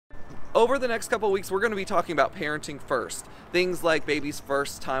Over the next couple of weeks, we're going to be talking about parenting first. Things like baby's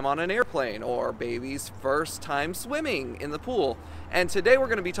first time on an airplane or baby's first time swimming in the pool. And today we're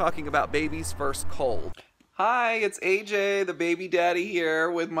going to be talking about baby's first cold. Hi, it's AJ, the baby daddy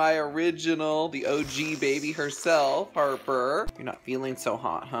here with my original, the OG baby herself, Harper. You're not feeling so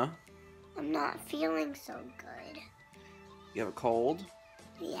hot, huh? I'm not feeling so good. You have a cold?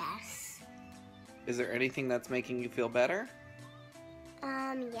 Yes. Is there anything that's making you feel better?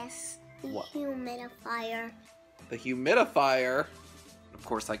 Yes. The What? humidifier. The humidifier? Of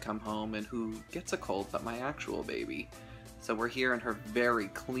course I come home and who gets a cold but my actual baby. So we're here in her very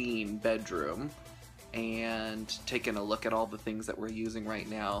clean bedroom and taking a look at all the things that we're using right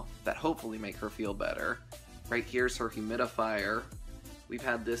now that hopefully make her feel better. Right here's her humidifier. We've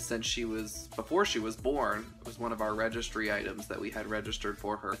had this since before she was born. It was one of our registry items that we had registered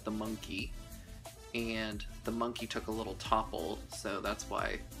for her with the monkey. And the monkey took a little topple, so that's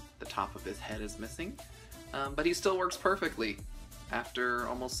why the top of his head is missing. But he still works perfectly after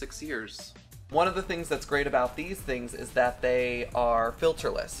almost 6 years. One of the things that's great about these things is that they are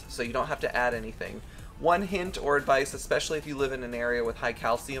filterless, so you don't have to add anything. One hint or advice, especially if you live in an area with high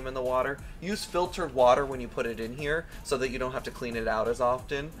calcium in the water, use filtered water when you put it in here so that you don't have to clean it out as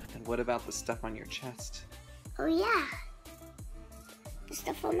often. And what about the stuff on your chest? Oh yeah. The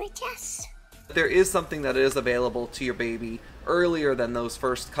stuff on my chest. There is something that is available to your baby earlier than those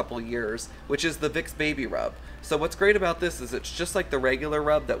first couple years, which is the Vicks Baby Rub. So what's great about this is it's just like the regular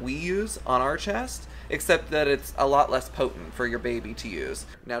rub that we use on our chest, except that it's a lot less potent for your baby to use.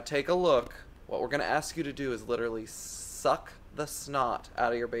 Now take a look. What we're going to ask you to do is literally suck the snot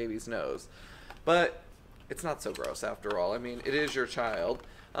out of your baby's nose. But it's not so gross after all. I mean, it is your child.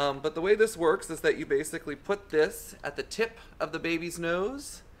 But the way this works is that you basically put this at the tip of the baby's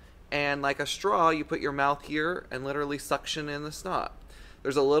nose, and like a straw, you put your mouth here and literally suction in the snot.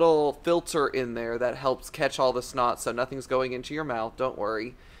 There's a little filter in there that helps catch all the snot so nothing's going into your mouth, don't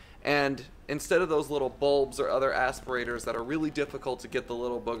worry. And instead of those little bulbs or other aspirators that are really difficult to get the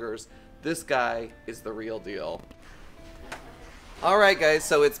little boogers, this guy is the real deal. Alright guys,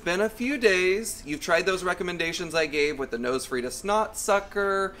 so it's been a few days. You've tried those recommendations I gave with the nose-free to snot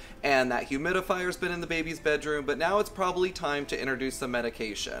sucker, and that humidifier's been in the baby's bedroom, but now it's probably time to introduce some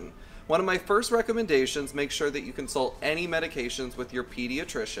medication. One of my first recommendations, make sure that you consult any medications with your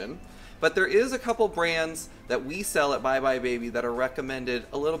pediatrician, but there is a couple brands that we sell at buybuy Baby that are recommended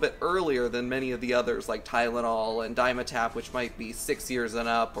a little bit earlier than many of the others, like Tylenol and Dimetap, which might be 6 years and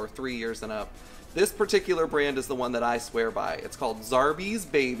up or 3 years and up. This particular brand is the one that I swear by. It's called Zarbee's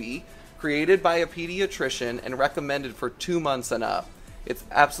Baby, created by a pediatrician and recommended for 2 months and up. It's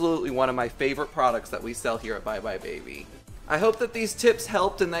absolutely one of my favorite products that we sell here at buybuy Baby. I hope that these tips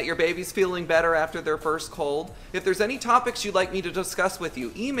helped and that your baby's feeling better after their first cold. If there's any topics you'd like me to discuss with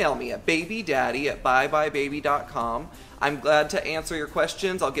you, email me at babydaddy@buybuy.com. I'm glad to answer your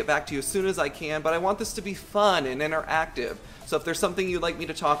questions. I'll get back to you as soon as I can, but I want this to be fun and interactive. So if there's something you'd like me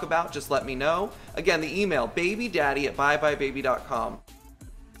to talk about, just let me know. Again, the email, babydaddy@buybuy.com.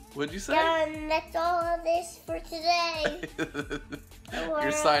 What'd you say? Done. That's all of this for today.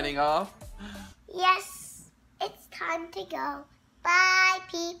 You're signing off? Yes. It's time to go. Bye,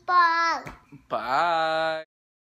 people. Bye.